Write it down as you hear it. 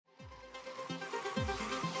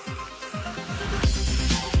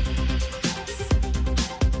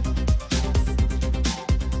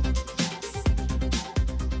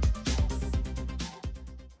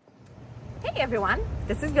everyone,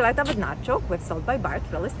 this is Wioletta Bednarczuk with Sold by Bart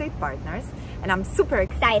Real Estate Partners, and I'm super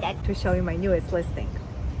excited to show you my newest listing.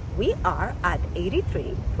 We are at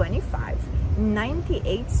 8325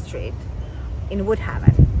 98th Street in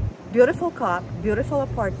Woodhaven. Beautiful Coop, beautiful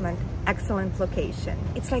apartment, excellent location.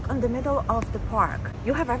 It's like on the middle of the park.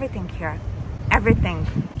 You have everything here, everything.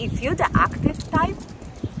 If you're the active type,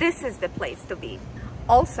 this is the place to be.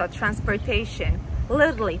 Also transportation,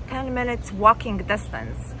 literally 10 minutes walking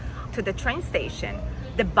distance to the train station,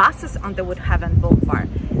 the buses on the Woodhaven Boulevard,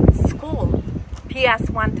 school, PS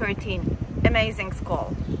 113, amazing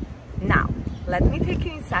school. Now, let me take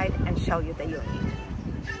you inside and show you the unit.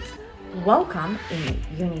 Welcome in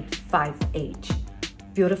Unit 5H.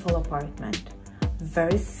 Beautiful apartment,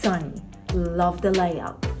 very sunny, love the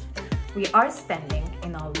layout. We are standing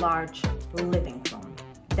in a large living room,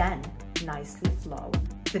 then nicely flow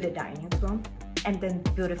to the dining room, and then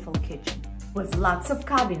beautiful kitchen with lots of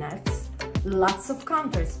cabinets, lots of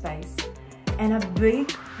counter space, and a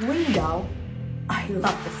big window. I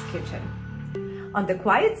love this kitchen. On the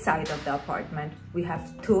quiet side of the apartment, we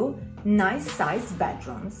have two nice sized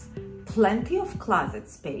bedrooms, plenty of closet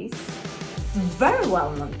space, very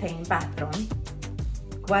well maintained bathroom.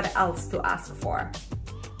 What else to ask for?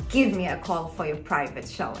 Give me a call for your private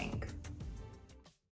showing.